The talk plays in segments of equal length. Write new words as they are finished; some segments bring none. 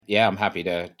Yeah, I'm happy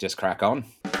to just crack on.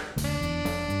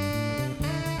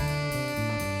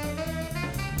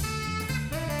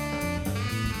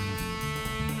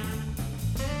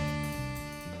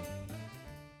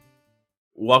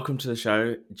 Welcome to the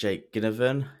show, Jake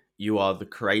Ginnivan. You are the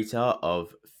creator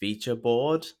of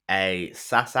FeatureBoard, a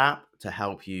SaaS app to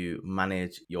help you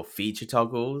manage your feature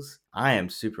toggles. I am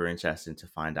super interested to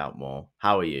find out more.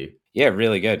 How are you? Yeah,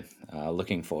 really good.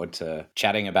 Looking forward to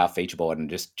chatting about FeatureBoard and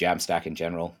just Jamstack in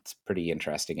general. It's a pretty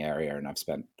interesting area, and I've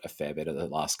spent a fair bit of the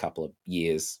last couple of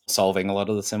years solving a lot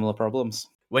of the similar problems.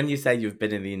 When you say you've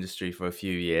been in the industry for a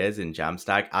few years in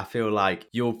Jamstack, I feel like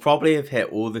you'll probably have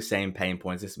hit all the same pain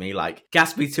points as me. Like,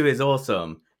 Gatsby 2 is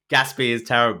awesome. Gatsby is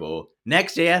terrible.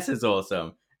 Next.js is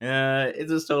awesome.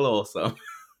 Is it still awesome?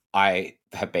 I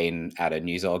have been at a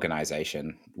news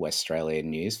organization, West Australian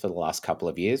News, for the last couple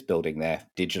of years, building their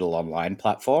digital online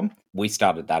platform. We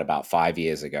started that about 5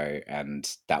 years ago, and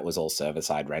that was all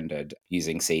server-side rendered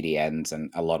using CDNs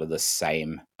and a lot of the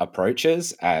same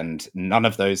approaches, and none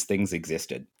of those things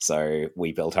existed. So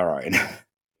we built our own.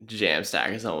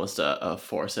 Jamstack is almost a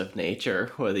force of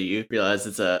nature. Whether you realize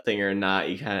it's a thing or not,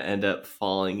 you kind of end up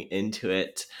falling into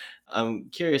it. I'm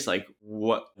curious, like,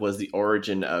 what was the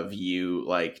origin of you,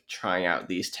 like, trying out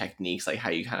these techniques, like,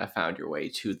 how you kind of found your way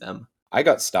to them? I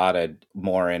got started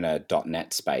more in a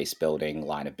 .NET space building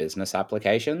line of business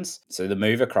applications. So the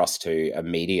move across to a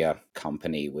media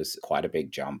company was quite a big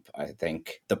jump. I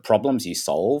think the problems you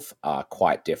solve are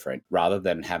quite different. Rather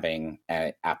than having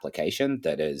an application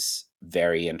that is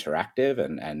very interactive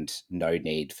and no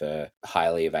need for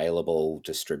highly available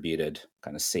distributed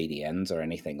kind of CDNs or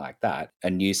anything like that, a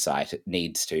news site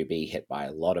needs to be hit by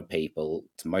a lot of people.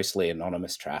 It's mostly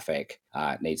anonymous traffic.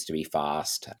 It needs to be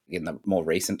fast. In the more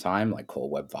recent time, like Core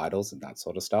Web Vitals and that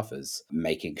sort of stuff, is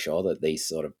making sure that these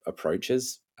sort of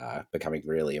approaches becoming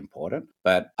really important.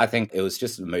 But I think it was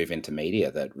just a move into media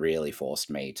that really forced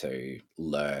me to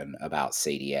learn about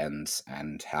CDNs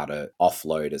and how to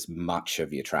offload as much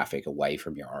of your traffic away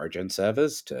from your origin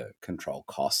servers to control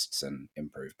costs and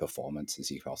improve performance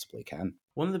as you possibly can.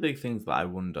 One of the big things that I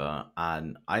wonder,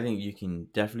 and I think you can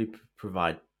definitely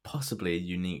provide possibly a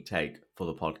unique take for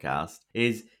the podcast,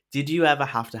 is did you ever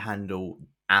have to handle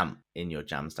AMP in your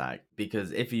Jamstack?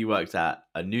 Because if you worked at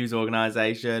a news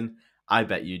organization, I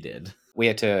bet you did. We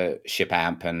had to ship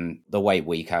AMP, and the way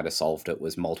we kind of solved it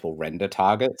was multiple render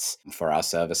targets for our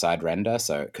server-side render.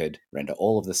 So it could render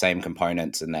all of the same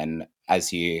components, and then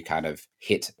as you kind of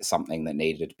hit something that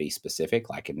needed to be specific,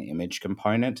 like an image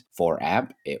component for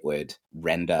AMP, it would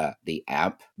render the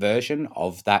AMP version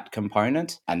of that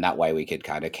component. And that way we could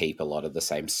kind of keep a lot of the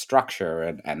same structure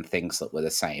and things that were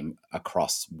the same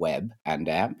across web and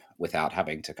AMP without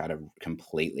having to kind of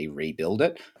completely rebuild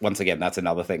it. Once again, that's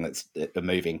another thing that's a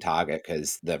moving target,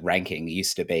 because the ranking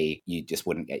used to be you just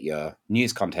wouldn't get your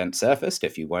news content surfaced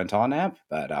if you weren't on AMP,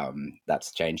 but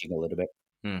that's changing a little bit.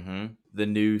 The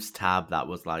news tab that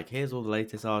was like, here's all the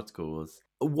latest articles.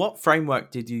 What framework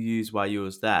did you use while you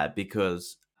was there?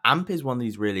 Because AMP is one of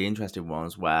these really interesting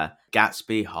ones where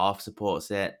Gatsby half supports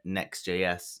it,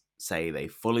 Next.js say they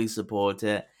fully support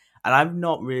it, and I've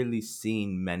not really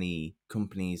seen many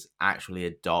companies actually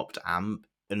adopt AMP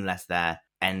unless they're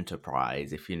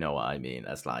enterprise, if you know what I mean,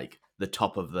 as like the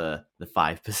top of the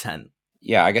 5%.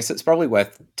 Yeah, I guess it's probably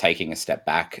worth taking a step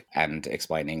back and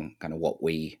explaining kind of what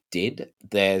we did.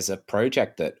 There's a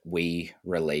project that we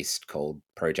released called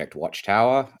Project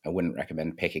Watchtower. I wouldn't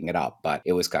recommend picking it up, but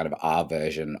it was kind of our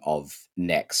version of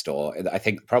Next, or I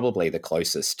think probably the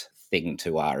closest thing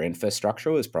to our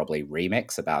infrastructure was probably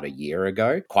Remix about a year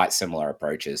ago. Quite similar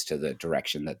approaches to the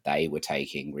direction that they were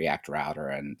taking, React Router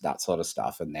and that sort of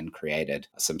stuff, and then created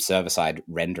some server-side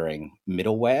rendering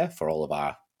middleware for all of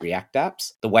our React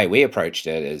apps. The way we approached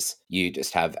it is you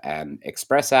just have an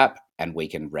Express app and we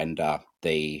can render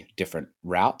the different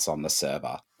routes on the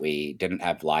server. We didn't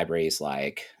have libraries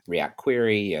like React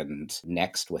Query and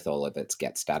Next with all of its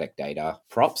get static data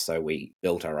props, so we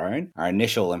built our own. Our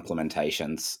initial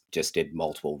implementations just did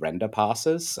multiple render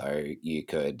passes, so you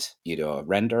do a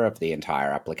render of the entire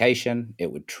application,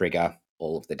 it would trigger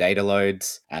all of the data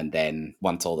loads, and then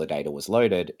once all the data was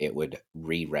loaded, it would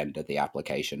re-render the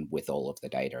application with all of the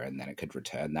data, and then it could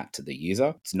return that to the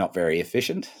user. It's not very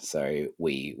efficient, so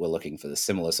we were looking for the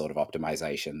similar sort of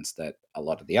optimizations that a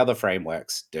lot of the other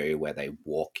frameworks do, where they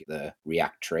walk the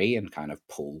React tree and kind of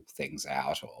pull things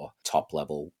out, or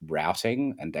top-level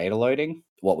routing and data loading.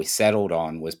 What we settled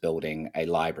on was building a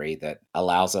library that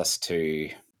allows us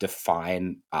to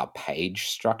define our page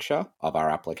structure of our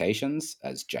applications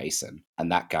as JSON.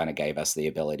 And that kind of gave us the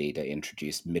ability to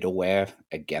introduce middleware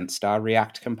against our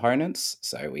React components.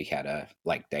 So we had a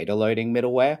data loading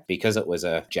middleware. Because it was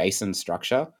a JSON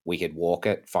structure, we could walk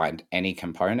it, find any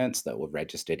components that were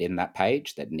registered in that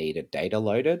page that needed data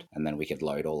loaded, and then we could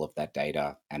load all of that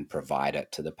data and provide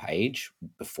it to the page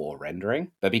before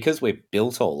rendering. But because we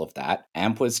built all of that,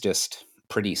 AMP was just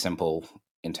pretty simple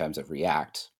in terms of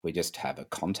React. We just have a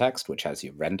context which has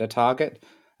your render target,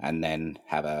 and then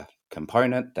have a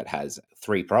component that has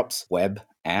 3 props, web,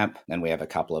 AMP, then we have a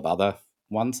couple of other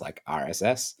ones like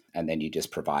RSS, and then you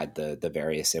just provide the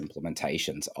various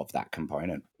implementations of that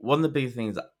component. One of the big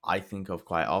things that I think of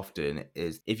quite often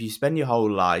is if you spend your whole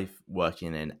life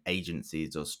working in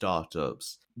agencies or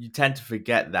startups, you tend to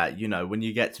forget that, when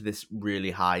you get to this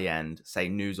really high end, say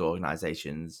news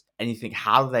organizations, and you think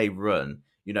how they run,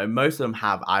 most of them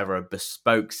have either a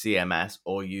bespoke CMS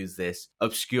or use this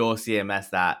obscure CMS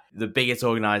that the biggest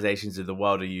organizations in the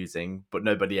world are using, but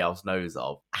nobody else knows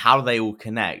of. How do they all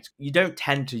connect? You don't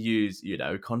tend to use,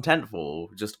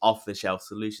 Contentful, just off-the-shelf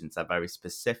solutions that are very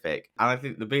specific. And I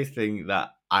think the biggest thing that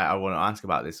I want to ask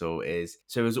about this all is,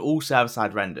 so it was all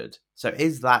server-side rendered. So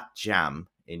is that jam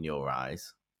in your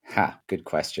eyes? Good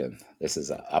question. This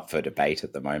is up for debate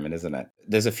at the moment, isn't it?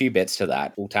 There's a few bits to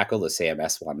that. We'll tackle the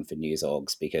CMS one for news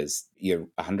orgs because you're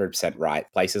 100% right.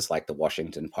 Places like the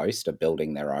Washington Post are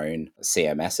building their own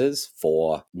CMSs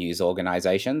for news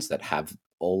organizations that have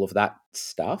all of that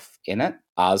stuff in it.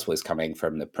 Ours was coming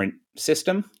from the print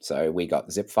system. So we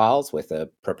got zip files with a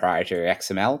proprietary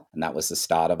XML, and that was the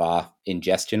start of our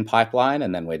ingestion pipeline.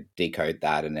 And then we'd decode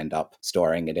that and end up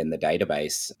storing it in the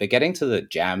database. But getting to the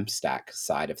Jamstack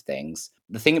side of things,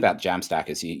 the thing about Jamstack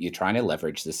is you're trying to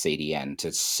leverage the CDN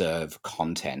to serve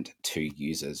content to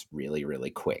users really, really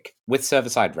quick. With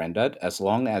server-side rendered, as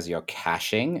long as you're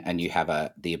caching and you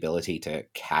have the ability to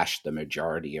cache the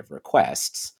majority of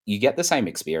requests, you get the same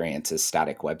experience as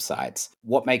static websites.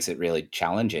 What makes it really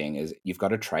challenging is you've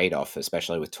got a trade-off,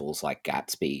 especially with tools like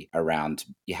Gatsby, around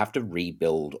you have to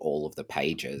rebuild all of the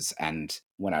pages. And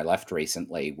when I left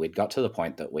recently, we'd got to the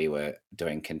point that we were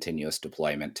doing continuous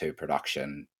deployment to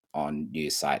production on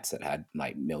news sites that had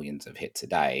millions of hits a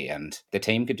day, and the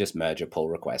team could just merge a pull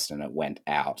request and it went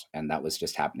out, and that was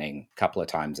just happening a couple of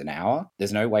times an hour.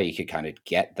 There's no way you could kind of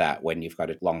get that when you've got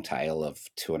a long tail of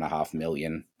 2.5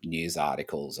 million news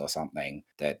articles or something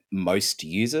that most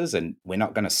users, and we're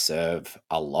not going to serve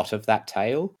a lot of that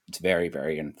tail. It's very,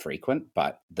 very infrequent,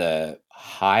 but the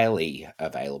highly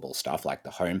available stuff like the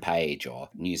homepage or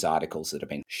news articles that have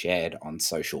been shared on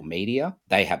social media,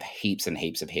 they have heaps and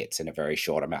heaps of hits in a very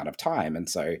short amount of time. And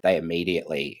so they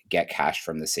immediately get cached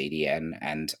from the CDN,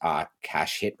 and our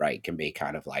cache hit rate can be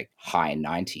kind of high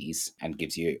 90s and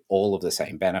gives you all of the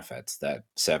same benefits that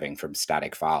serving from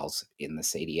static files in the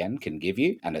CDN can give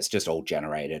you. And it's just all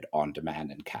generated on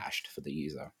demand and cached for the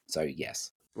user. So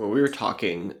yes. When we were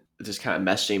talking, just kind of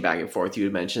messaging back and forth, you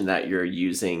had mentioned that you're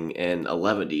using an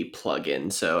 11D plugin.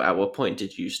 So at what point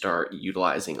did you start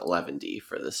utilizing 11D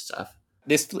for this stuff?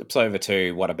 This flips over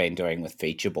to what I've been doing with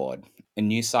FeatureBoard. A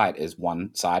news site is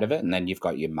one side of it, and then you've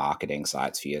got your marketing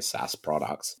sites for your SaaS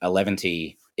products.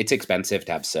 11D, it's expensive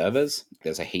to have servers.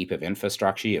 There's a heap of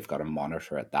infrastructure. You've got to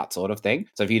monitor it, that sort of thing.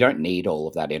 So if you don't need all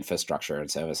of that infrastructure and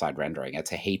server-side rendering,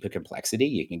 it's a heap of complexity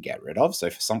you can get rid of. So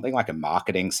for something like a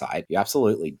marketing site, you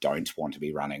absolutely don't want to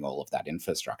be running all of that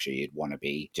infrastructure. You'd want to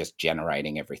be just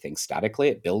generating everything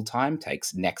statically. At build time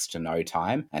takes next to no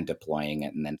time, and deploying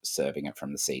it and then serving it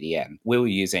from the CDN. We were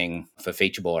using, for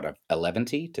FeatureBoard,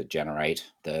 11D to generate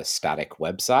the static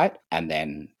website, and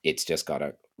then it's just got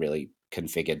a really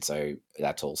configured so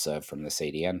that's all served from the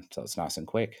CDN, so it's nice and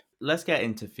quick. Let's get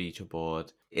into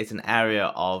FeatureBoard. It's an area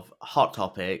of hot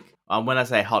topic. When I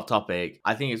say hot topic,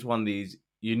 I think it's one of these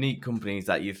unique companies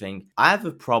that you think, I have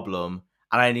a problem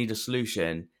and I need a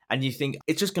solution. And you think,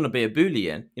 it's just going to be a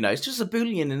Boolean. It's just a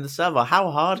Boolean in the server.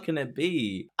 How hard can it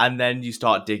be? And then you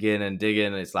start digging and digging,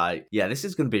 and it's like, yeah, this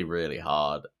is going to be really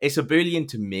hard. It's a Boolean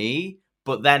to me.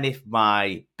 But then if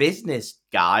my business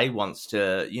guy wants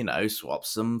to, swap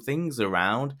some things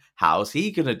around, how's he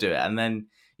going to do it? And then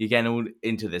you get all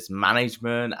into this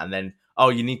management, and then,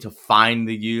 you need to find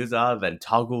the user, then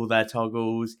toggle their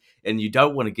toggles. And you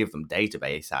don't want to give them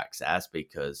database access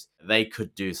because they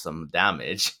could do some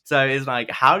damage. So it's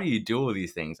like, how do you do all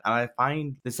these things? And I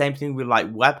find the same thing with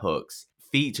webhooks,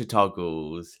 feature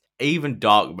toggles, even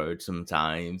dark mode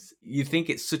sometimes. You think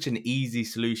it's such an easy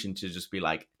solution to just be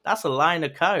like, that's a line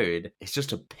of code. It's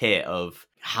just a pit of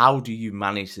how do you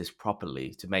manage this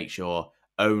properly to make sure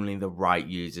only the right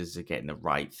users are getting the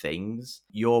right things.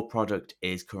 Your product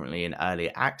is currently in early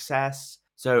access.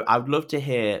 So I would love to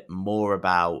hear more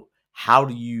about how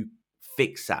do you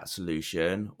fix that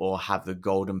solution or have the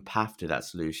golden path to that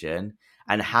solution,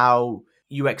 and how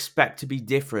you expect to be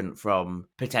different from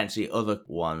potentially other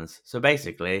ones. So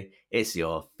basically, it's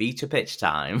your feature pitch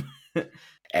time.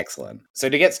 Excellent. So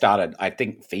to get started, I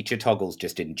think feature toggles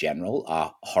just in general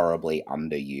are horribly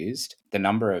underused. The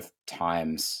number of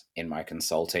times in my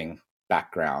consulting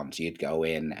background you'd go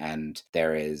in and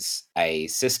there is a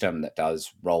system that does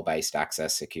role-based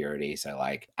access security, so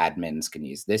like admins can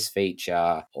use this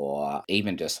feature, or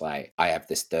even just like I have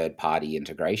this third-party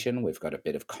integration, we've got a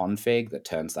bit of config that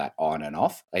turns that on and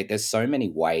off. Like there's so many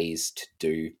ways to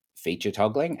do feature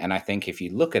toggling. And I think if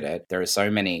you look at it, there are so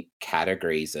many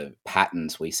categories of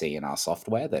patterns we see in our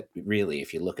software that really,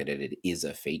 if you look at it, it is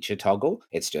a feature toggle.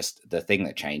 It's just the thing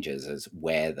that changes is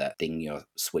where the thing you're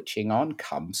switching on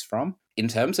comes from. In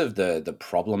terms of the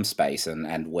problem space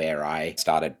and where I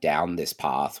started down this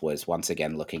path was once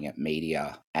again looking at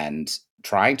media, and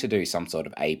trying to do some sort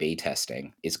of A/B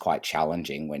testing is quite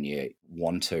challenging when you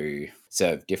want to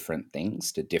serve different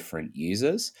things to different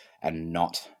users and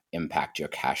not impact your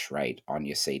cache rate on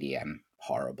your CDN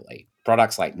horribly.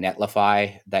 Products like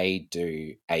Netlify, they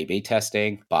do A/B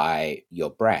testing by your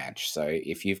branch. So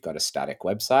if you've got a static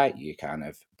website, you kind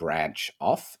of branch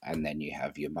off, and then you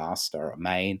have your master or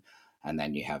main, and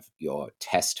then you have your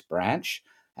test branch,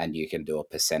 and you can do a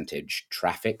percentage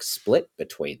traffic split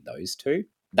between those two.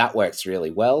 That works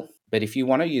really well. But if you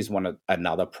want to use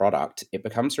another product, it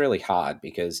becomes really hard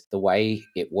because the way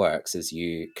it works is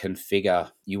you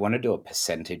want to do a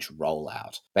percentage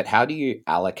rollout. But how do you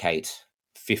allocate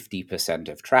 50%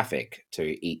 of traffic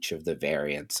to each of the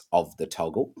variants of the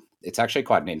toggle? It's actually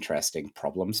quite an interesting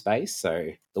problem space. So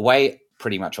the way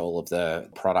pretty much all of the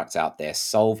products out there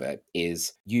solve it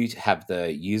is you have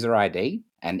the user ID,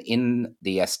 and in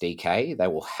the SDK, they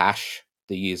will hash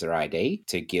the user ID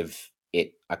to give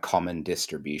it a common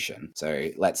distribution. So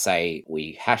let's say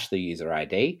we hash the user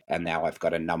ID, and now I've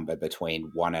got a number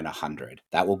between 1 and 100.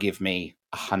 That will give me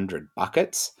 100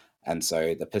 buckets. And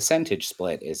so the percentage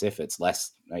split is if it's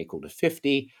less than or equal to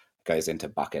 50, it goes into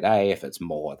bucket A. If it's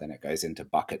more, then it goes into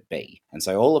bucket B. And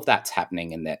so all of that's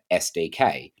happening in the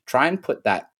SDK. Try and put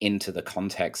that into the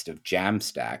context of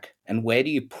Jamstack. And where do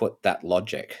you put that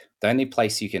logic? The only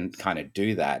place you can kind of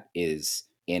do that is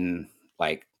in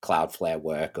like Cloudflare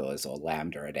workers or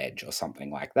Lambda at Edge or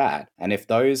something like that. And if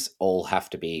those all have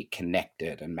to be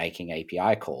connected and making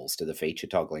API calls to the feature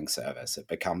toggling service, it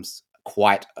becomes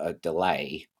quite a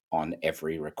delay on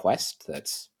every request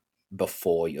that's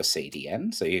before your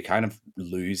CDN. So you're kind of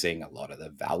losing a lot of the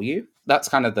value. That's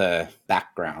kind of the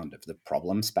background of the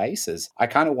problem space. Is I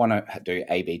kind of want to do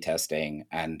A/B testing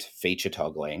and feature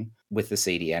toggling with the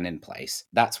CDN in place.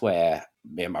 That's where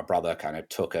me and my brother kind of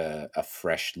took a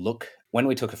fresh look. When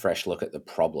we took a fresh look at the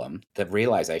problem, the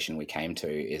realization we came to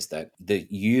is that the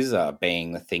user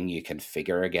being the thing you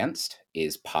configure against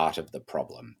is part of the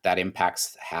problem. That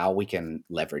impacts how we can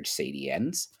leverage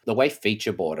CDNs. The way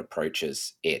FeatureBoard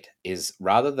approaches it is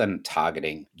rather than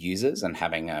targeting users and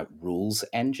having a rules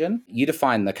engine, you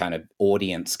define the kind of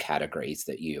audience categories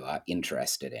that you are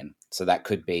interested in. So that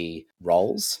could be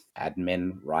roles,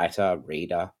 admin, writer,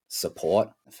 reader, support.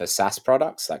 For SaaS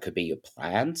products, that could be your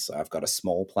plans. So I've got a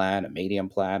small plan, a medium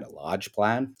plan, a large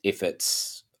plan. If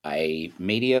it's a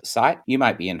media site, you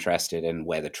might be interested in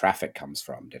where the traffic comes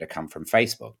from. Did it come from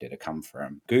Facebook? Did it come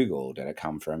from Google? Did it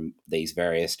come from these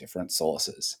various different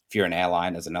sources? If you're an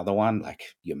airline, there's another one,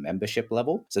 like your membership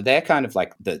level. So they're kind of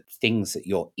like the things that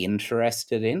you're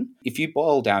interested in. If you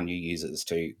boil down your users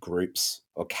to groups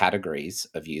or categories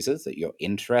of users that you're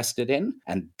interested in,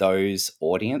 and those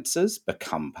audiences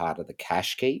become part of the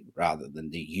cache key rather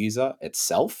than the user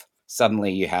itself,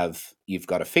 suddenly you've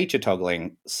got a feature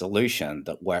toggling solution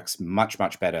that works much,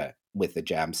 much better with the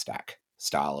Jamstack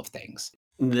style of things.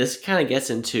 This kind of gets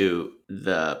into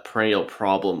the perennial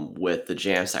problem with the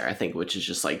Jamstack, I think, which is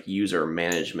just like user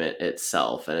management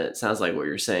itself. And it sounds like what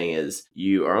you're saying is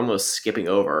you are almost skipping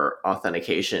over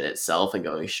authentication itself and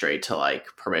going straight to like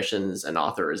permissions and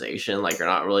authorization. Like you're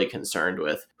not really concerned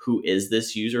with who is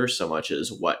this user so much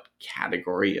as what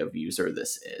category of user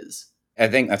this is. I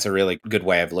think that's a really good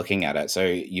way of looking at it. So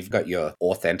you've got your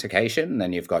authentication, and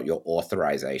then you've got your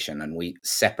authorization, and we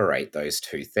separate those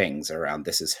two things around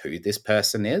this is who this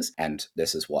person is, and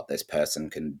this is what this person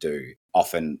can do.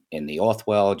 Often in the auth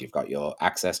world, you've got your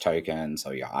access tokens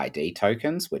or your ID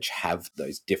tokens, which have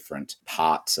those different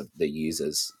parts of the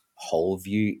user's whole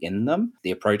view in them.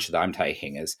 The approach that I'm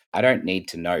taking is I don't need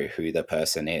to know who the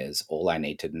person is. All I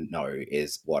need to know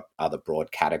is what are the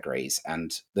broad categories.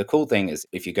 And the cool thing is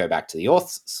if you go back to the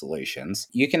auth solutions,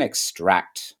 you can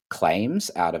extract claims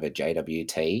out of a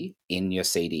JWT in your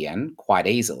CDN quite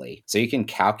easily. So you can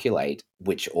calculate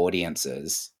which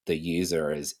audiences the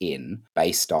user is in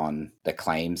based on the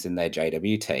claims in their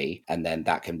JWT, and then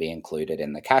that can be included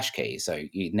in the cache key. So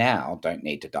you now don't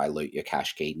need to dilute your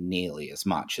cache key nearly as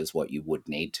much as what you would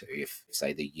need to if,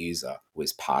 say, the user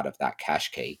was part of that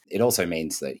cache key. It also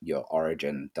means that your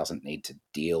origin doesn't need to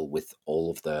deal with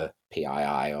all of the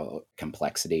PII or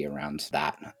complexity around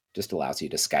that. Just allows you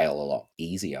to scale a lot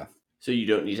easier. So you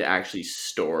don't need to actually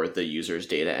store the user's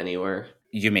data anywhere?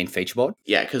 You mean Featureboard?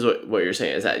 Yeah, because what you're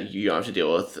saying is that you don't have to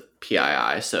deal with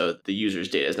PII, so the user's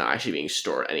data is not actually being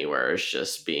stored anywhere. It's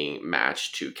just being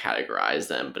matched to categorize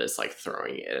them, but it's like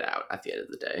throwing it out at the end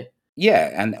of the day.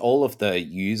 Yeah, and all of the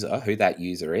user, who that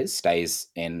user is, stays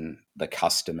in the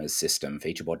customer's system.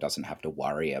 Featureboard doesn't have to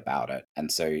worry about it. And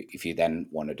so if you then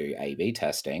want to do A/B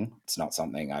testing, it's not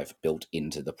something I've built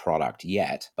into the product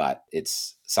yet, but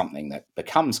it's something that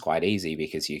becomes quite easy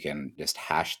because you can just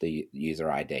hash the user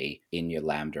ID in your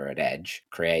Lambda at Edge,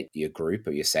 create your group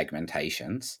or your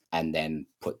segmentations, and then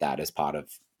put that as part of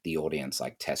the audience,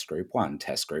 like test group 1,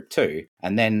 test group 2,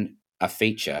 and then a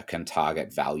feature can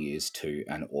target values to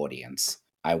an audience.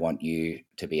 I want you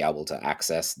to be able to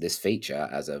access this feature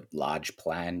as a large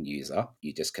plan user.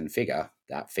 You just configure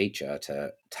that feature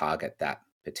to target that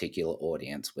particular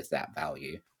audience with that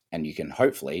value. And you can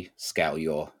hopefully scale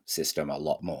your system a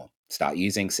lot more. Start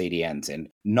using CDNs in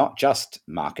not just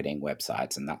marketing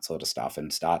websites and that sort of stuff,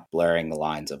 and start blurring the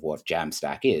lines of what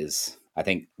Jamstack is. I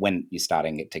think when you're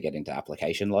starting to get into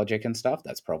application logic and stuff,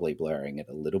 that's probably blurring it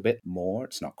a little bit more.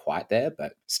 It's not quite there,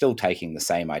 but still taking the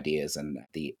same ideas and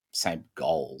the same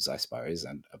goals, I suppose,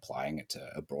 and applying it to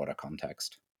a broader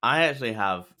context. I actually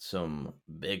have some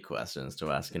big questions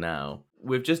to ask now.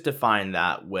 We've just defined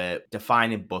that we're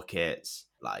defining buckets,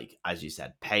 like, as you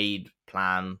said, paid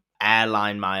plan,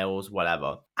 airline miles,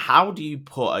 whatever. How do you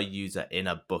put a user in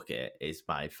a bucket is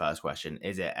my first question.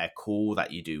 Is it a call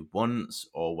that you do once,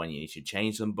 or when you need to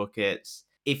change some buckets?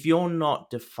 If you're not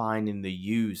defining the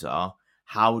user,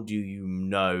 how do you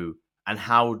know, and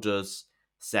how does,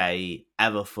 say,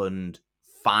 Everfund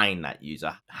find that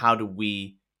user? How do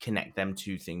we connect them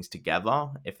two things together,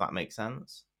 if that makes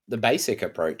sense? The basic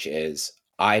approach is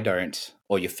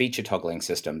your feature toggling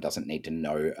system doesn't need to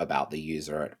know about the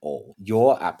user at all.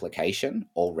 Your application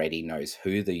already knows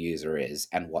who the user is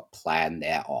and what plan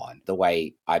they're on. The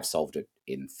way I've solved it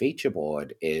in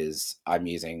Featureboard is I'm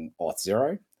using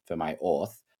Auth0 for my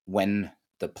auth. When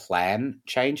the plan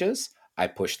changes, I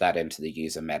push that into the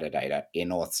user metadata in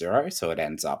Auth0, so it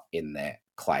ends up in their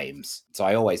claims. So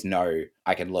I always know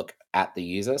I can look at the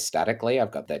user statically.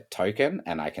 I've got that token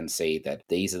and I can see that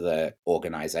these are the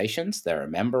organizations they're a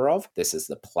member of. This is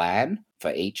the plan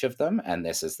for each of them, and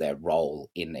this is their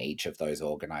role in each of those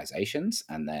organizations.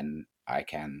 And then I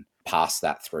can pass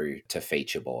that through to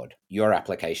Featureboard. Your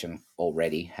application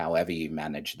already, however you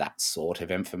manage that sort of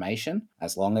information,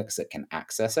 as long as it can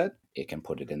access it, it can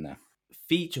put it in there.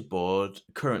 Featureboard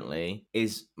currently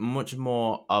is much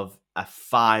more of a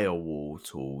firewall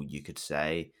tool, you could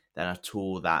say, than a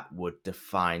tool that would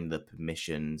define the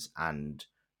permissions and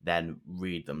then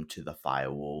read them to the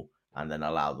firewall and then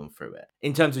allow them through it.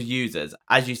 In terms of users,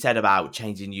 as you said about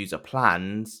changing user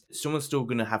plans, someone's still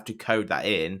going to have to code that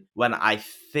in, when I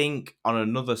think on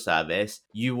another service,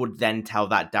 you would then tell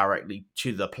that directly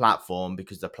to the platform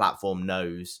because the platform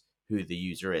knows who the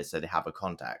user is, so they have a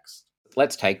context.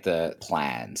 Let's take the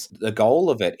plans. The goal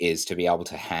of it is to be able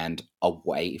to hand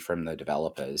away from the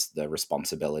developers the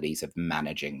responsibilities of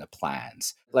managing the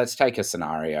plans. Let's take a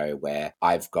scenario where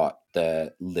I've got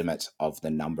the limit of the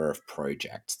number of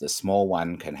projects. The small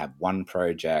one can have 1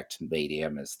 project,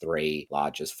 medium is 3,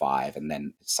 large is 5, and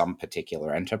then some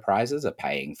particular enterprises are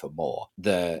paying for more.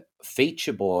 The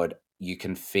Featureboard, you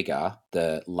configure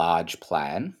the large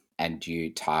plan and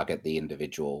you target the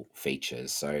individual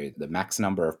features. So the max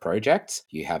number of projects,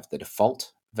 you have the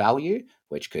default value,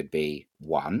 which could be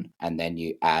 1, and then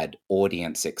you add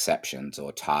audience exceptions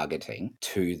or targeting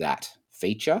to that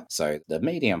feature. So the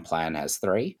medium plan has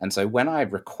 3. And so when I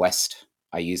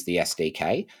use the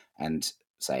SDK and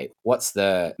say, what's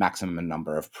the maximum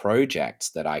number of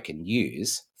projects that I can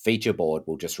use? Featureboard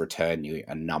will just return you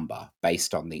a number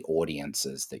based on the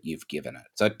audiences that you've given it.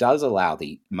 So it does allow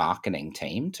the marketing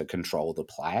team to control the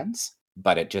plans,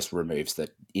 but it just removes the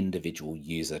individual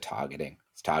user targeting.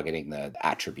 It's targeting the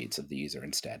attributes of the user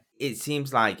instead. It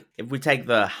seems like if we take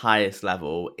the highest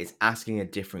level, it's asking a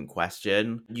different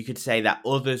question. You could say that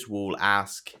others will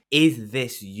ask, is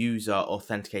this user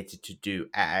authenticated to do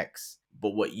X?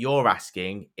 But what you're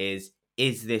asking is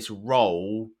this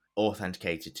role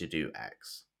authenticated to do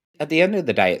X? At the end of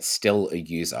the day, it's still a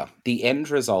user. The end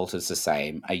result is the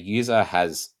same. A user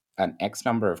has an X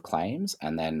number of claims,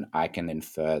 and then I can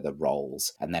infer the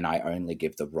roles, and then I only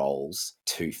give the roles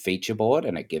to Featureboard,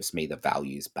 and it gives me the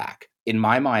values back. In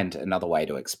my mind, another way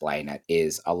to explain it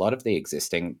is a lot of the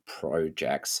existing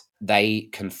projects, they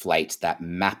conflate that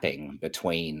mapping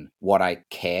between what I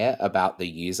care about the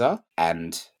user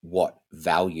and what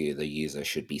value the user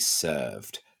should be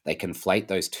served. They conflate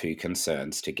those two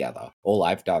concerns together. All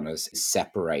I've done is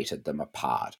separated them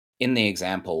apart. In the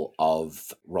example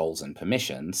of roles and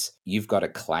permissions, you've got a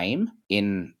claim.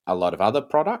 In a lot of other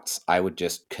products, I would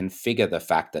just configure the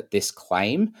fact that this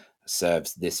claim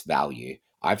serves this value.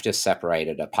 I've just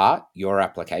separated apart. Your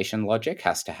application logic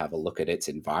has to have a look at its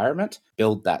environment,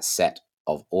 build that set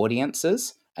of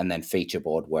audiences, and then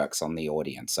Featureboard works on the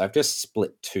audience. So I've just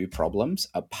split two problems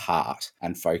apart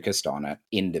and focused on it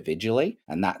individually.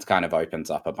 And that kind of opens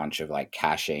up a bunch of like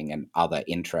caching and other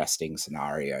interesting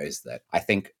scenarios that I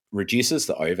think reduces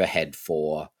the overhead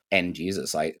for end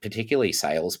users, like particularly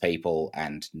salespeople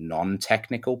and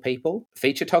non-technical people.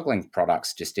 Feature toggling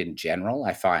products just in general,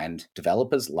 I find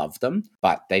developers love them,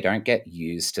 but they don't get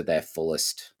used to their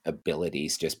fullest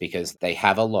abilities just because they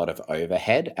have a lot of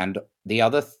overhead. And the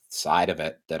other side of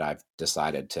it that I've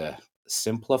decided to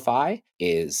simplify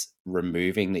is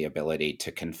removing the ability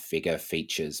to configure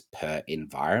features per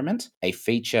environment. A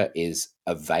feature is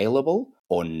available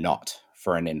or not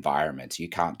for an environment. You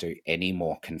can't do any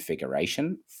more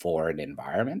configuration for an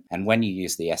environment. And when you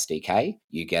use the SDK,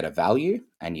 you get a value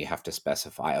and you have to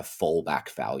specify a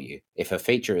fallback value. If a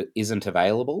feature isn't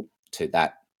available to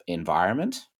that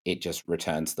environment, it just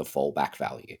returns the fallback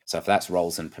value. So if that's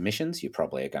roles and permissions, you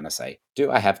probably are going to say, do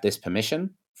I have this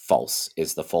permission? False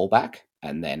is the fallback.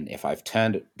 And then if I've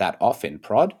turned that off in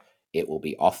prod, it will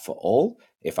be off for all.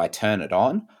 If I turn it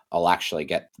on, I'll actually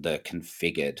get the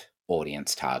configured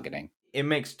audience targeting. It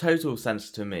makes total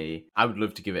sense to me. I would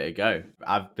love to give it a go.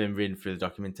 I've been reading through the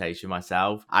documentation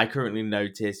myself. I currently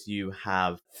notice you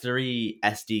have 3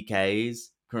 SDKs,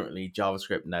 currently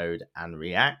JavaScript, Node, and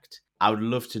React. I would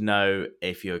love to know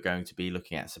if you're going to be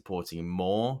looking at supporting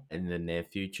more in the near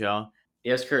future.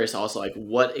 Yeah, I was curious also, like,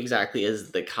 what exactly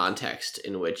is the context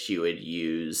in which you would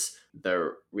use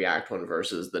the React one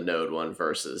versus the Node one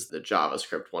versus the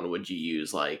JavaScript one? Would you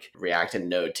use like React and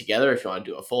Node together if you want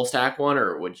to do a full stack one,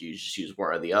 or would you just use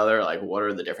one or the other? Like, what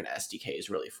are the different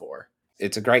SDKs really for?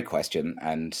 It's a great question,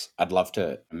 and I'd love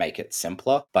to make it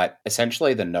simpler, but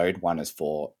essentially the Node one is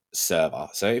for server.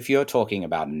 So if you're talking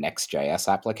about a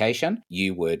Next.js application,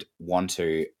 you would want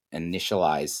to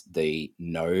initialize the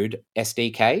Node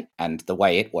SDK. And the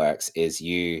way it works is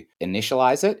you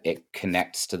initialize it, it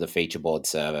connects to the Featureboard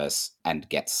service and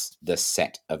gets the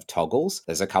set of toggles.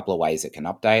 There's a couple of ways it can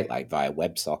update, like via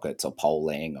WebSockets or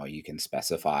polling, or you can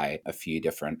specify a few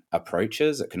different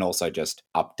approaches. It can also just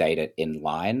update it in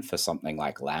line for something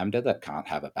like Lambda that can't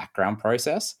have a background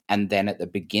process. And then at the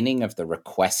beginning of the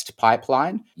request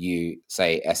pipeline, you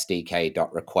say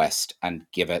SDK.request and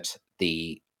give it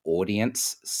the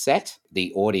audience set.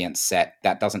 The audience set,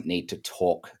 that doesn't need to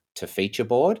talk to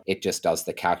Featureboard. It just does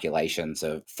the calculations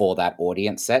of, for that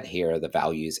audience set, here are the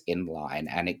values in line,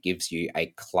 and it gives you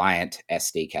a client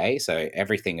SDK. So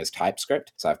everything is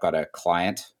TypeScript. So I've got a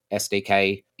client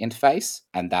SDK interface,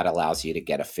 and that allows you to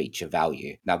get a feature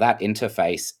value. Now that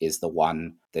interface is the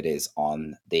one that is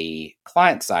on the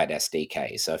client-side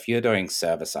SDK. So if you're doing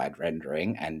server-side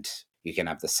rendering and you can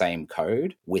have the same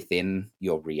code within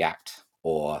your React,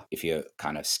 or if you're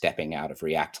kind of stepping out of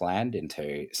React land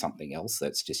into something else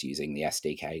that's just using the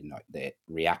SDK, not the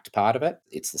React part of it,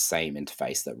 it's the same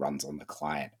interface that runs on the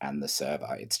client and the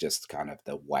server. It's just kind of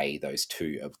the way those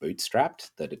two are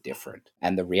bootstrapped that are different.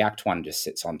 And the React one just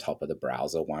sits on top of the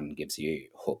browser one, gives you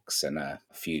hooks and a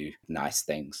few nice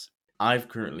things. I've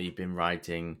currently been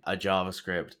writing a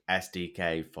JavaScript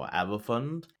SDK for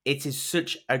Everfund. It is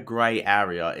such a grey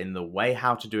area in the way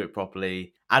how to do it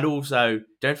properly. And also,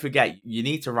 don't forget, you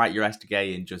need to write your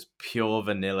SDK in just pure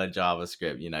vanilla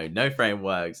JavaScript, no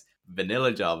frameworks,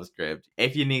 vanilla JavaScript.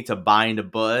 If you need to bind a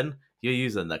button, you're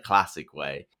using the classic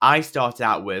way. I started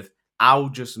out with, I'll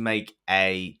just make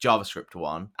a JavaScript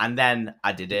one. And then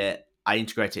I did it. I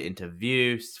integrated it into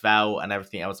Vue, Svelte, and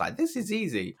everything. I was like, this is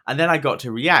easy. And then I got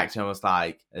to React and I was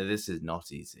like, this is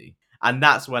not easy. And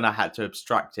that's when I had to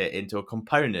abstract it into a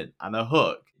component and a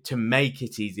hook to make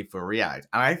it easy for React.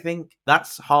 And I think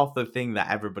that's half the thing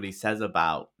that everybody says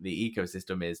about the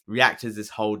ecosystem is React is this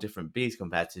whole different beast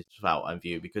compared to Svelte and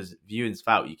Vue, because Vue and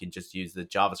Svelte, you can just use the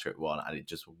JavaScript one and it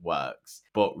just works.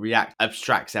 But React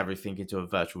abstracts everything into a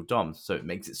virtual DOM, so it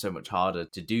makes it so much harder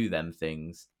to do them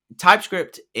things.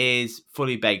 TypeScript is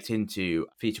fully baked into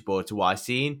Featureboard to what I've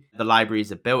seen. The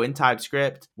libraries are built in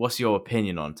TypeScript. What's your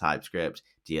opinion on TypeScript?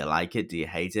 Do you like it? Do you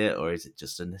hate it? Or is it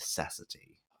just a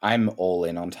necessity? I'm all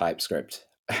in on TypeScript.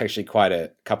 Actually, quite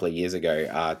a couple of years ago,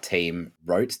 our team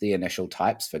wrote the initial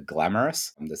types for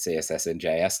Glamorous, the CSS and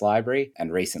JS library.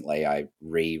 And recently I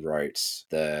rewrote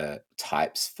the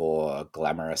types for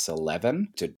Glamorous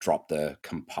 11 to drop the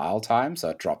compile time. So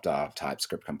it dropped our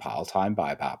TypeScript compile time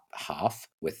by about half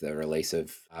with the release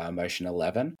of Motion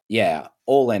 11. Yeah,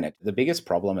 all in it. The biggest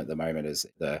problem at the moment is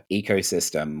the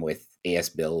ecosystem with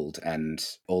ESBuild and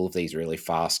all of these really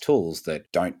fast tools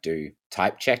that don't do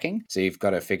type checking. So you've got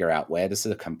to figure out, where does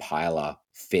the compiler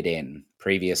fit in?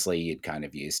 Previously, you'd kind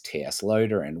of use TS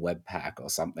Loader and Webpack or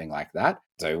something like that.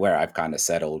 So where I've kind of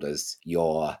settled is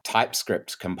your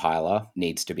TypeScript compiler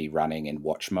needs to be running in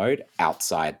watch mode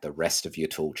outside the rest of your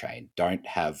toolchain. Don't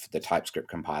have the TypeScript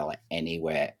compiler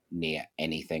anywhere near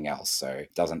anything else. So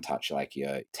it doesn't touch like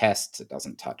your tests, it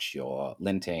doesn't touch your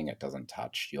linting, it doesn't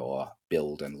touch your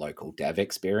build and local dev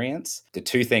experience. The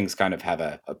two things kind of have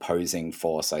a opposing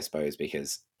force, I suppose,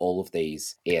 because all of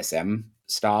these ESM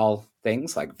style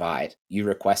things like Vite, you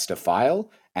request a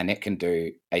file and it can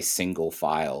do a single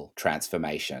file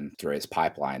transformation through its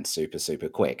pipeline super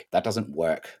quick. That doesn't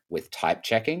work with type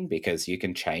checking because you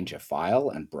can change a file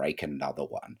and break another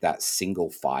one. That single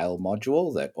file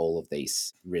module that all of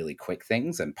these really quick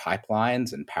things and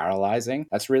pipelines and parallelizing,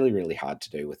 that's really hard to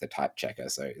do with a type checker.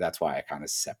 So that's why I kind of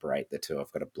separate the two.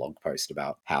 I've got a blog post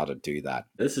about how to do that.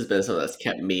 This has been something that's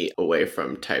kept me away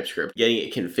from TypeScript. Getting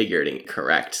it configured and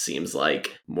correct seems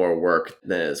like more work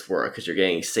than it's worth, because you're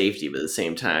getting safety, but at the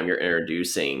same time, you're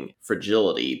introducing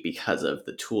fragility because of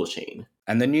the toolchain.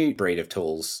 And the new breed of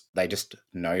tools, they just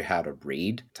know how to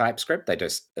read TypeScript. They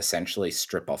just essentially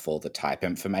strip off all the type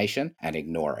information and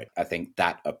ignore it. I think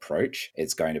that approach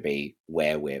is going to be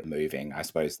where we're moving. I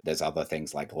suppose there's other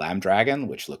things like Lambdragon,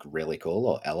 which look really cool,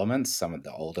 or Elements, some of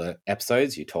the older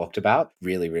episodes you talked about.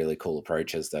 Really cool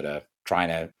approaches that are trying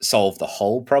to solve the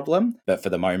whole problem. But for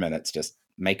the moment, it's just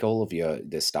make all of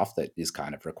the stuff that is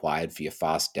kind of required for your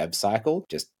fast dev cycle.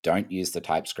 Just don't use the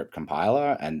TypeScript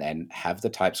compiler, and then have the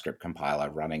TypeScript compiler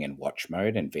running in watch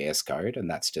mode in VS Code. And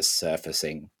that's just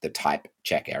surfacing the type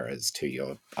check errors to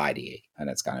your IDE.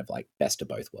 And it's kind of like best of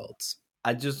both worlds.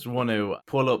 I just want to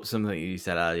pull up something you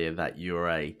said earlier, that you're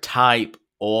a type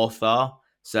author.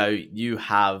 So you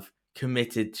have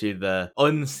committed to the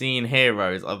unseen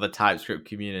heroes of the TypeScript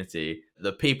community,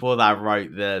 the people that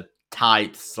wrote the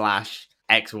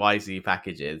type/XYZ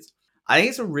packages. I think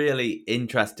it's a really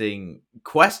interesting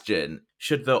question.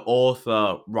 Should the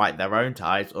author write their own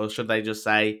types, or should they just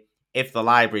say, if the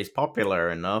library is popular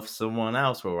enough, someone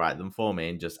else will write them for me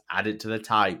and just add it to the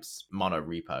types mono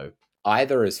repo?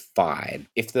 Either is fine.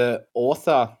 If the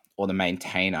author or the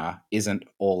maintainer isn't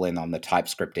all in on the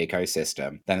TypeScript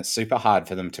ecosystem, then it's super hard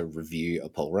for them to review a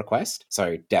pull request.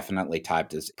 So definitely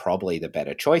typed is probably the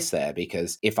better choice there,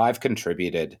 because if I've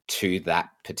contributed to that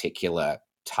particular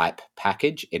type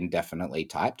package indefinitely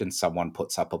typed and someone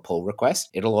puts up a pull request,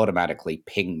 it'll automatically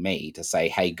ping me to say,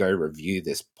 hey, go review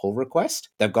this pull request.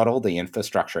 They've got all the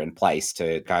infrastructure in place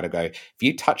to kind of go, if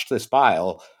you touch this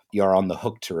file, you're on the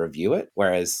hook to review it.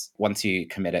 Whereas once you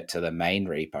commit it to the main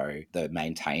repo, the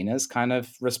maintainer's kind of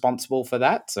responsible for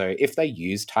that. So if they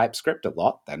use TypeScript a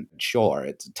lot, then sure,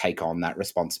 it's take on that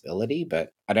responsibility,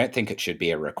 but I don't think it should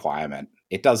be a requirement.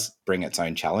 It does bring its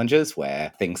own challenges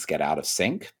where things get out of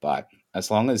sync, but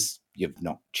as long as you're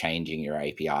not changing your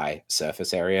API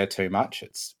surface area too much,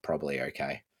 it's probably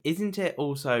okay. Isn't it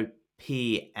also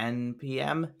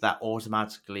PNPM that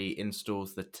automatically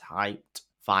installs the typed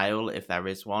file if there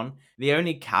is one? The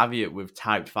only caveat with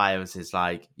typed files is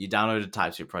like, you download a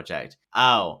TypeScript project.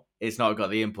 Oh, it's not got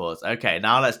the imports. Okay,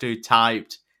 now let's do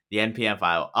typed, the NPM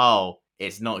file. Oh,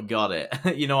 it's not got it.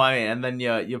 You know what I mean? And then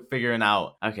you're figuring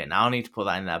out, okay, now I need to put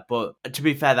that in there. But to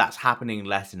be fair, that's happening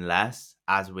less and less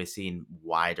as we're seeing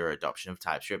wider adoption of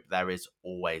TypeScript. There is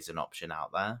always an option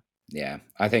out there. Yeah,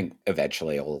 I think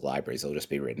eventually all the libraries will just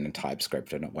be written in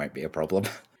TypeScript and it won't be a problem.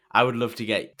 I would love to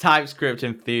get TypeScript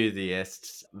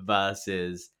enthusiasts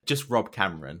versus just Rob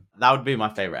Cameron. That would be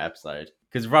my favorite episode,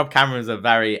 because Rob Cameron's a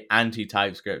very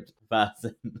anti-TypeScript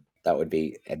person. That would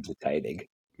be entertaining.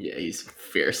 Yeah, he's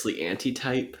fiercely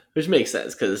anti-type, which makes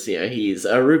sense because, he's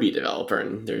a Ruby developer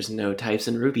and there's no types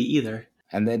in Ruby either.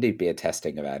 And then he'd be a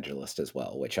testing evangelist as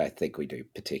well, which I think we do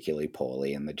particularly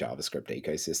poorly in the JavaScript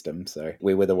ecosystem. So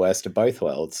we were the worst of both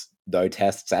worlds. No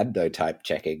tests and no type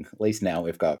checking. At least now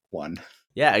we've got one.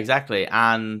 Yeah, exactly.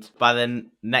 And by the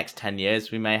next 10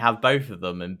 years, we may have both of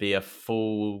them and be a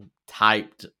full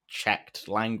typed, checked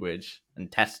language.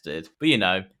 and tested. But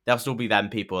there'll still be them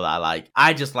people that are like,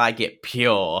 I just like it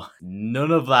pure.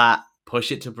 None of that.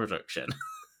 Push it to production.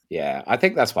 Yeah, I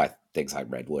think that's why things like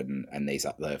Redwood and these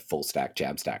the full stack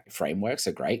Jamstack frameworks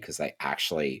are great, because they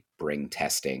actually bring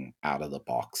testing out of the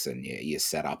box and you're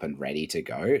set up and ready to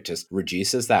go. It just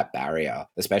reduces that barrier,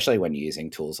 especially when using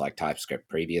tools like TypeScript.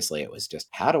 Previously, it was just,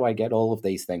 how do I get all of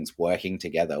these things working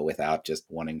together without just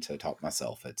wanting to top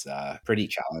myself? It's pretty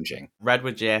challenging.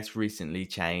 Redwood.js recently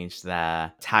changed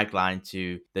their tagline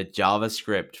to the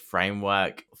JavaScript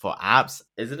framework for apps,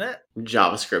 isn't it?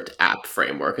 JavaScript app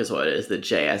framework is what it is, the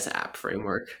JS app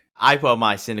framework. I put on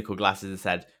my cynical glasses and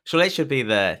said, surely it should be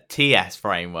the TS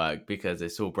framework because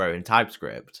it's all bro in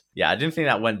TypeScript. Yeah, I didn't think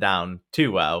that went down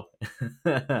too well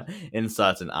in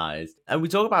certain eyes. And we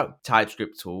talk about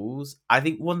TypeScript tools. I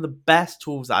think one of the best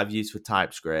tools that I've used for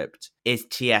TypeScript is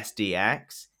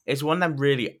TSDX. It's one of them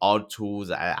really odd tools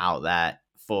that are out there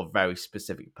for a very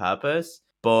specific purpose.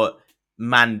 But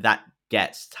man, that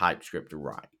gets TypeScript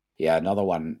right. Yeah, another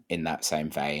one in that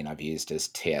same vein I've used is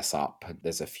TSUp.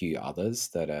 There's a few others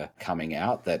that are coming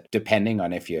out that, depending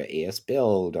on if you're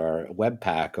ESBuild or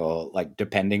Webpack, or like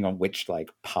depending on which like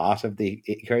part of the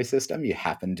ecosystem you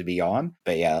happen to be on.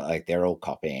 But yeah, like they're all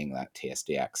copying that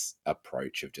TSDX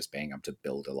approach of just being able to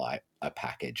build a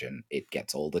package and it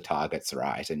gets all the targets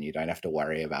right, and you don't have to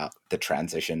worry about the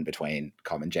transition between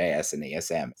CommonJS and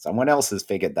ESM. Someone else has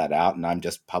figured that out and I'm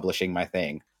just publishing my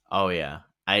thing. Oh yeah.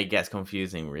 It gets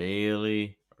confusing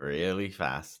really, really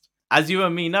fast. As you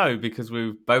and me know, because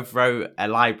we both wrote a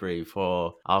library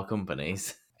for our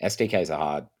companies. SDKs are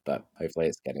hard, but hopefully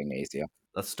it's getting easier.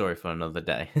 That's a story for another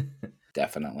day.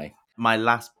 Definitely. My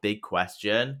last big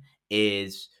question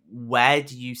is, where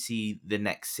do you see the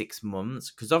next 6 months?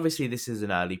 Because obviously this is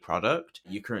an early product.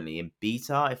 You're currently in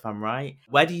beta, if I'm right.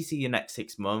 Where do you see your next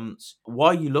 6 months?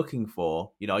 What are you looking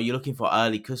for? Are you looking for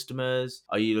early customers?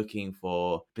 Are you looking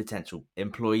for potential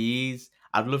employees?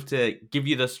 I'd love to give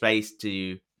you the space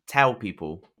to tell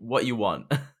people what you want.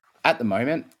 At the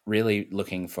moment, really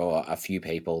looking for a few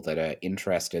people that are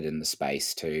interested in the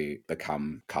space to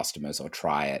become customers or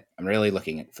try it. I'm really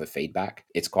looking for feedback.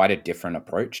 It's quite a different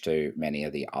approach to many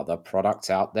of the other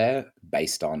products out there,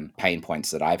 based on pain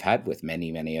points that I've had with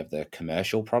many of the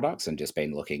commercial products, and just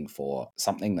been looking for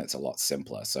something that's a lot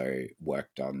simpler. So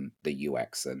worked on the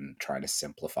UX and trying to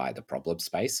simplify the problem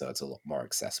space so it's a lot more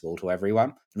accessible to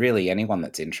everyone. Really, anyone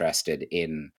that's interested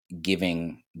in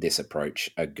giving this approach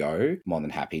a go, more than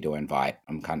happy to invite.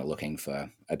 I'm kind of looking for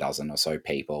a dozen or so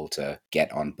people to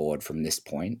get on board from this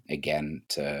point, again,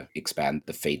 to expand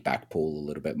the feedback pool a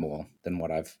little bit more than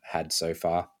what I've had so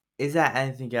far. Is there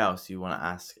anything else you want to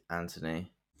ask,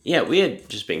 Anthony? Yeah, we had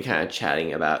just been kind of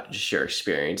chatting about just your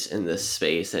experience in this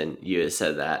space, and you had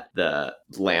said that the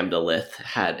Lambda Lith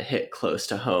had hit close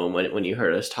to home when you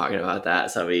heard us talking about that.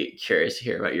 So I'd be curious to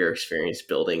hear about your experience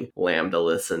building Lambda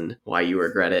Liths and why you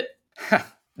regret it.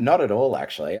 Not at all,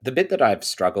 actually. The bit that I've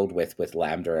struggled with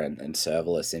Lambda and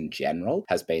serverless in general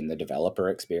has been the developer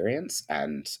experience.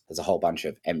 And there's a whole bunch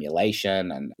of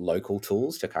emulation and local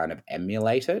tools to kind of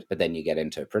emulate it. But then you get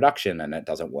into production and it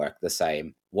doesn't work the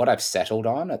same. What I've settled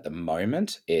on at the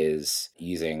moment is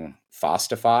using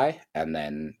Fastify and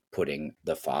then putting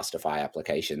the Fastify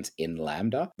applications in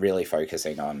Lambda, really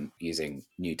focusing on using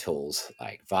new tools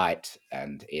like Vite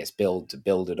and ESBuild to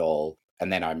build it all.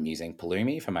 And then I'm using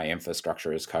Pulumi for my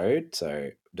infrastructure as code.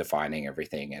 So defining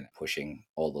everything and pushing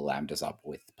all the Lambdas up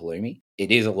with Pulumi.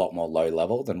 It is a lot more low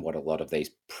level than what a lot of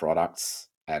these products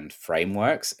and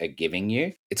frameworks are giving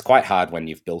you. It's quite hard when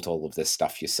you've built all of this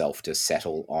stuff yourself to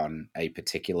settle on a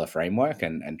particular framework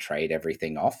and trade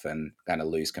everything off and kind of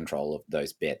lose control of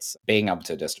those bits. Being able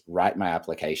to just write my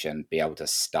application, be able to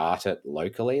start it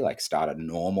locally, like start a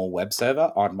normal web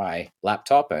server on my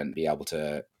laptop and be able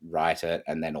to write it.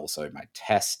 And then also my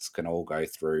tests can all go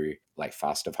through, like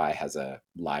Fastify has a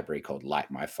library called Light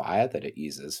My Fire that it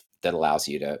uses that allows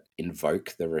you to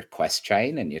invoke the request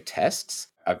chain in your tests.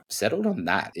 I've settled on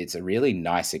that. It's a really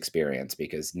nice experience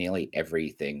because nearly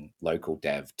everything local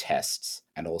dev tests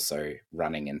and also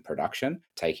running in production,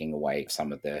 taking away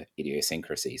some of the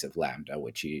idiosyncrasies of Lambda,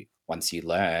 which once you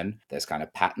learn, there's kind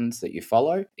of patterns that you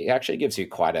follow. It actually gives you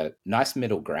quite a nice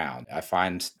middle ground. I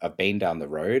find I've been down the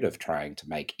road of trying to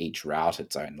make each route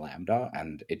its own Lambda,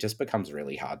 and it just becomes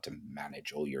really hard to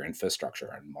manage all your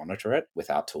infrastructure and monitor it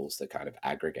without tools that kind of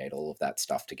aggregate all of that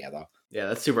stuff together. Yeah,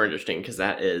 that's super interesting because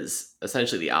that is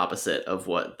essentially the opposite of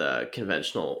what the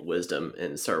conventional wisdom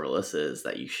in serverless is,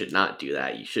 that you should not do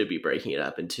that. You should be breaking it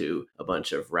up into a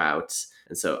bunch of routes.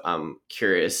 And so I'm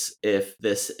curious if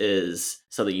this is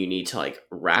something you need to like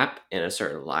wrap in a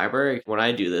certain library. When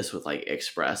I do this with like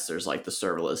Express, there's like the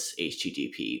serverless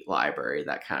HTTP library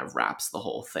that kind of wraps the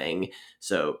whole thing.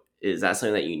 So is that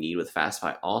something that you need with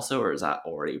Fastify also, or is that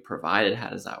already provided? How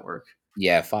does that work?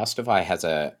 Yeah, Fastify has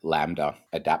a Lambda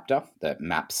adapter that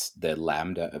maps the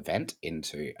Lambda event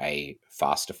into a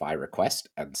Fastify request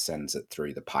and sends it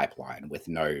through the pipeline with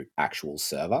no actual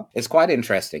server. It's quite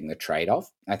interesting, the trade-off.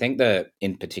 I think that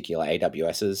in particular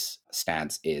AWS's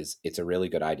stance is it's a really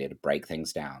good idea to break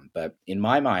things down. But in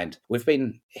my mind, we've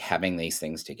been having these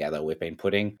things together. We've been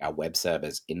putting our web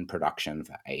servers in production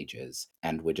for ages,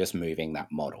 and we're just moving that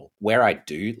model. Where I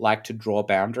do like to draw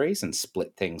boundaries and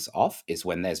split things off is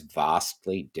when there's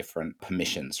vastly different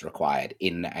permissions required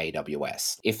in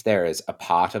AWS. If there is a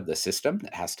part of the system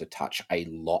that has to touch a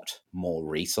lot more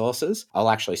resources, I'll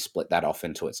actually split that off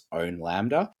into its own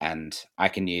Lambda, and I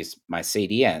can use my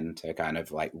CDN to kind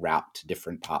of like route to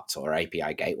different parts or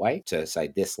API gateway to say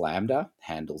this Lambda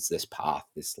handles this path,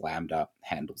 this Lambda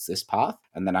handles this path,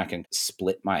 and then I can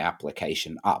split my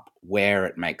application up where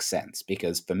it makes sense.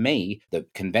 Because for me, the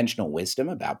conventional wisdom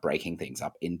about breaking things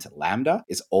up into Lambda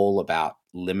is all about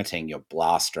limiting your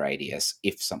blast radius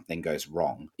if something goes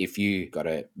wrong. If you got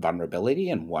a vulnerability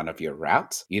in one of your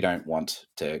routes, you don't want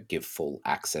to give full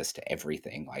access to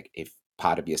everything. Like if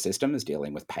part of your system is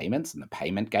dealing with payments and the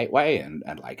payment gateway and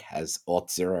like has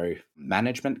Auth0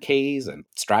 management keys and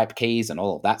Stripe keys and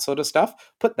all of that sort of stuff,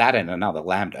 put that in another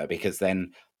Lambda, because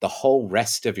then the whole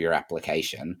rest of your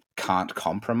application can't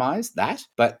compromise that.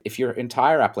 But if your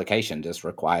entire application just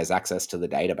requires access to the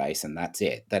database and that's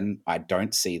it, then I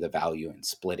don't see the value in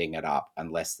splitting it up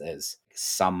unless there's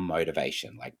some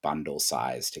motivation, like bundle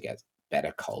size to get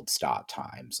better cold start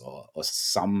times or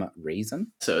some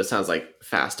reason. So it sounds like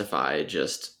Fastify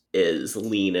just is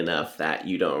lean enough that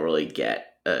you don't really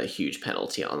get a huge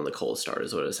penalty on the cold start,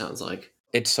 is what it sounds like.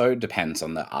 It so depends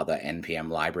on the other NPM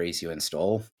libraries you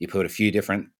install. You put a few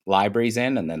different libraries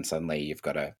in, and then suddenly you've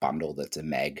got a bundle that's a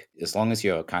meg. As long as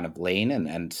you're kind of lean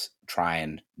and try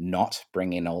and not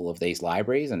bring in all of these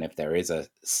libraries, and if there is a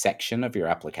section of your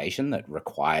application that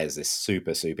requires this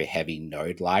super, super heavy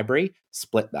node library,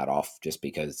 split that off just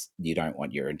because you don't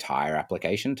want your entire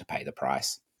application to pay the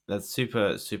price. That's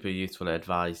super, super useful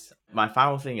advice. My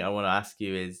final thing I want to ask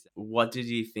you is, what did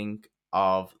you think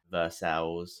of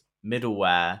Vercel's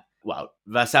middleware? Well,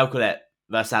 Vercel called it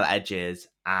Vercel Edges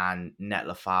and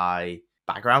Netlify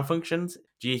background functions.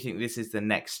 Do you think this is the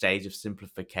next stage of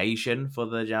simplification for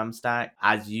the Jamstack,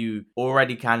 as you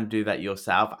already can do that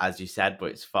yourself, as you said,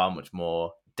 but it's far much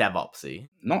more DevOpsy?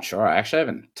 Not sure. I actually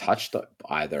haven't touched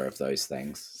either of those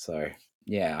things. So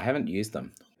yeah, I haven't used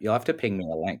them. You'll have to ping me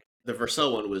a link. The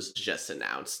Vercel one was just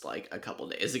announced like a couple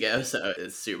days ago, so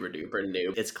it's super duper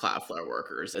new. It's Cloudflare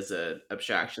Workers. It's an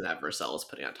abstraction that Vercel is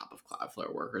putting on top of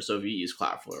Cloudflare Workers. So if you use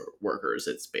Cloudflare Workers,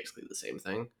 it's basically the same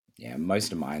thing. Yeah,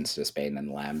 most of mine's just been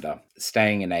in Lambda.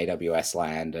 Staying in AWS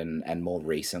land, and more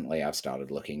recently I've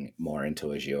started looking more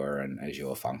into Azure and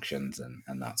Azure functions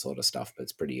and that sort of stuff, but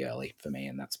it's pretty early for me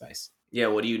in that space. Yeah,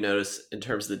 what do you notice in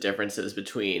terms of the differences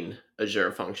between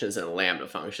Azure functions and Lambda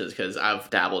functions? Because I've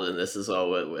dabbled in this as well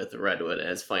with Redwood, and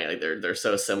it's funny, like they're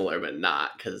so similar but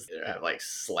not, because they have like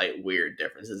slight weird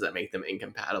differences that make them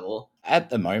incompatible. At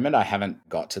the moment, I haven't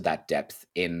got to that depth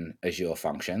in Azure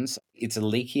functions. It's a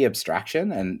leaky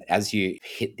abstraction, and as you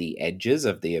hit the edges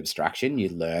of the abstraction, you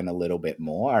learn a little bit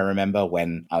more. I remember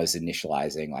when I was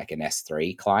initializing like an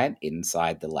S3 client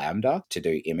inside the Lambda to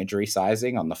do imagery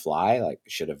sizing on the fly, like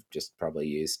should have just probably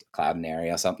used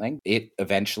Cloudinary or something. It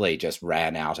eventually just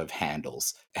ran out of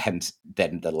handles, and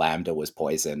then the Lambda was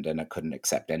poisoned and it couldn't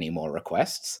accept any more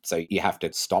requests. So you have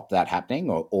to stop that happening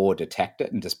or detect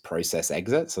it and just process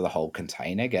exit so the whole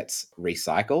container gets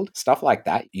recycled. Stuff like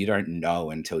that you don't know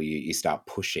until you start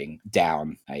pushing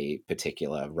down a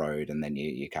particular road, and then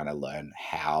you kind of learn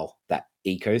how that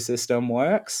ecosystem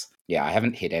works. Yeah, I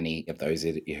haven't hit any of those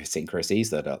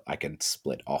idiosyncrasies that I can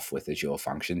split off with Azure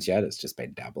functions yet. It's just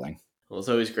been dabbling. Well, it's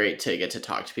always great to get to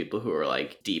talk to people who are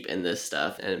like deep in this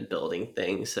stuff and building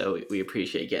things. So we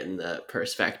appreciate getting the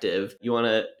perspective. You want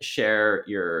to share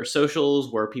your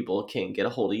socials, where people can get a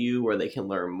hold of you, where they can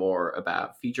learn more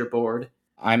about FeatureBoard?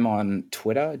 I'm on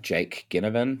Twitter, Jake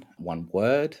Ginnivan, one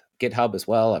word. GitHub as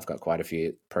well. I've got quite a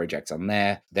few projects on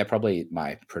there. They're probably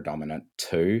my predominant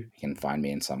two. You can find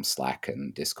me in some Slack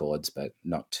and Discords, but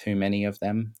not too many of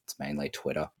them. It's mainly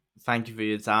Twitter. Thank you for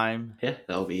your time. Yeah,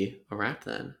 that'll be a wrap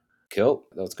then. Cool.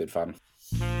 That was good fun.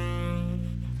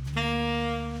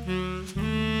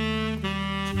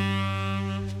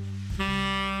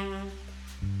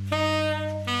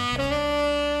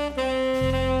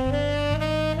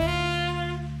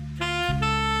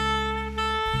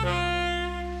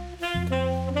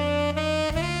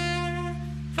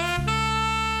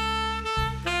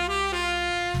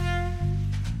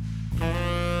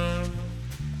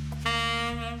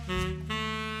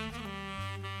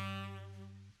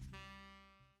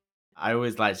 I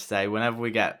always like to say, whenever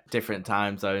we get different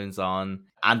time zones on,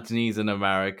 Anthony's in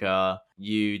America,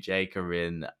 you, Jake, are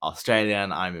in Australia,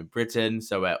 and I'm in Britain.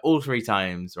 So we're all 3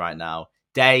 times right now: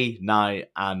 day, night,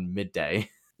 and midday.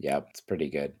 Yeah, it's pretty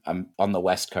good. I'm on the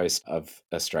west coast of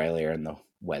Australia, and the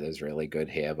weather's really good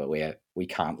here, but we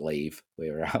can't leave.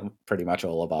 We're pretty much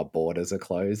all of our borders are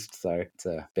closed, so it's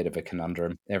a bit of a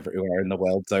conundrum. Everywhere in the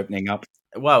world's opening up.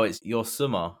 Well, it's your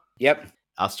summer. Yep.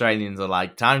 Australians are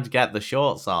like, time to get the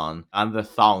shorts on and the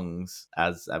thongs,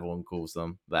 as everyone calls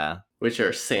them there. Which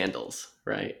are sandals,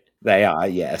 right? They are,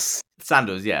 yes.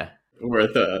 Sandals, yeah.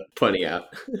 Worth pointing out.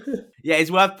 Yeah,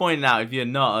 it's worth pointing out if you're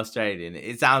not Australian.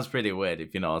 It sounds pretty weird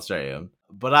if you're not Australian,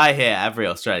 but I hear every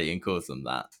Australian calls them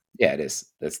that. Yeah, it is.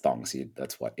 There's thongs.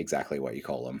 That's exactly what you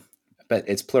call them. But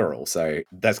it's plural, so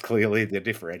that's clearly the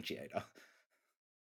differentiator.